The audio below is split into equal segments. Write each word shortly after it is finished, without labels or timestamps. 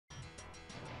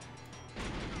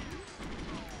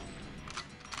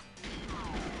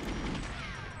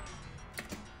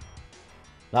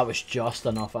That was just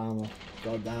enough ammo.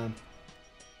 God damn.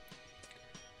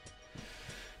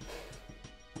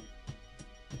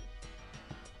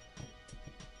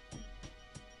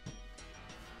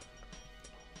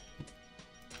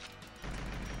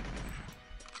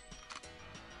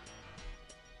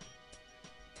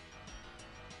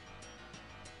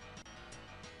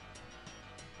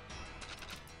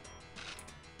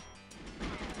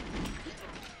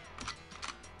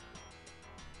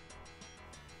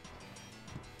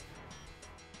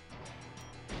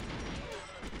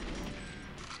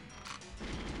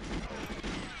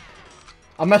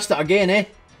 I missed it again, eh?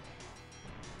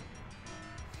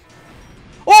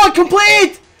 Oh, I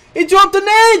completed! He dropped the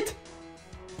net!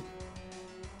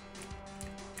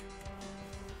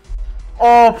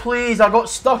 Oh, please, I got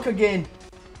stuck again.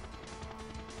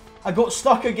 I got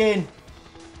stuck again.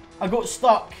 I got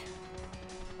stuck.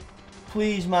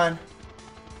 Please, man.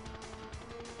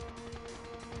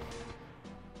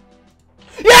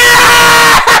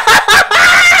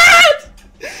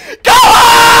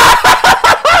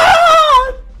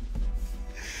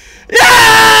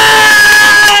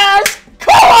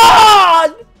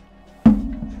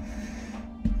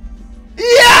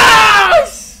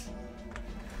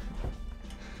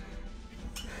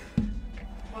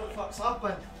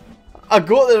 I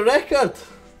got the record!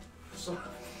 So,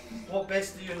 what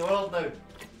best do you in the world now?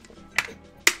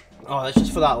 Oh, that's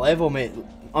just for that level, mate.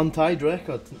 Untied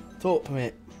record. Top,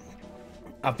 mate.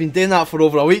 I've been doing that for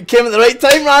over a week. Came at the right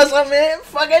time, Razzler, mate.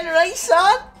 Fucking right,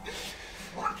 son!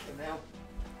 Fucking hell.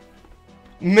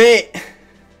 Mate,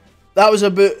 that was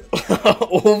about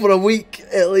over a week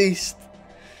at least.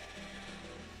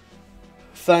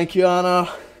 Thank you,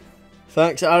 Anna.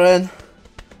 Thanks, Aaron.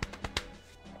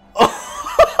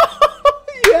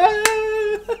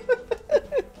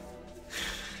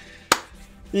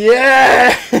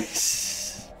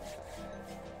 Yes!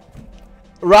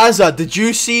 Razza, did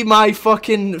you see my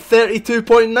fucking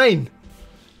 32.9?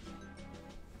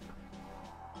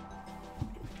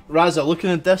 Razza, look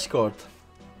in the Discord.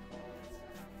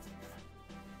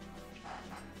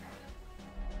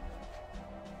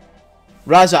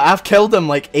 Razza, I've killed him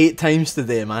like 8 times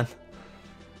today, man.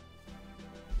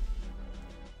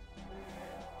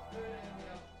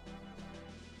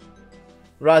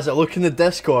 Razza, look in the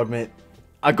Discord, mate.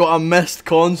 I got a missed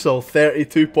console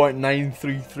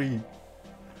 32.933.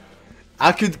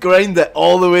 I could grind it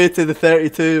all the way to the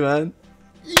 32, man.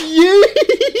 Yeah!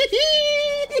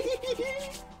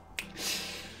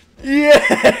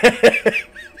 Yes!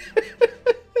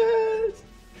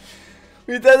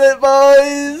 We did it,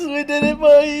 boys! We did it,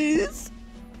 boys!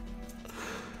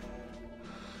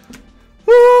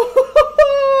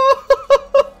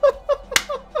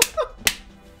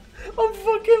 I'm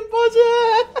fucking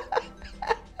buzzing!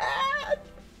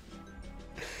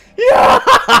 Yes!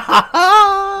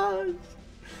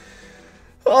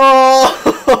 Oh!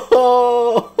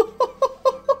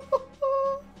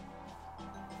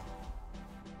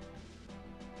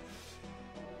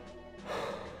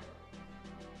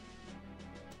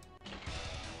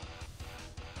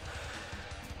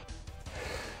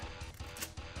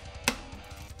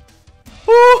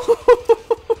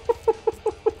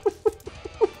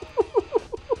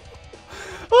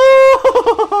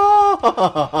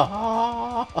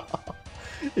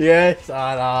 Yes,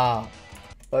 Anna.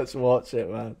 Let's watch it,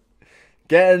 man.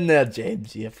 Get in there,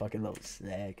 James, you fucking little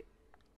snag.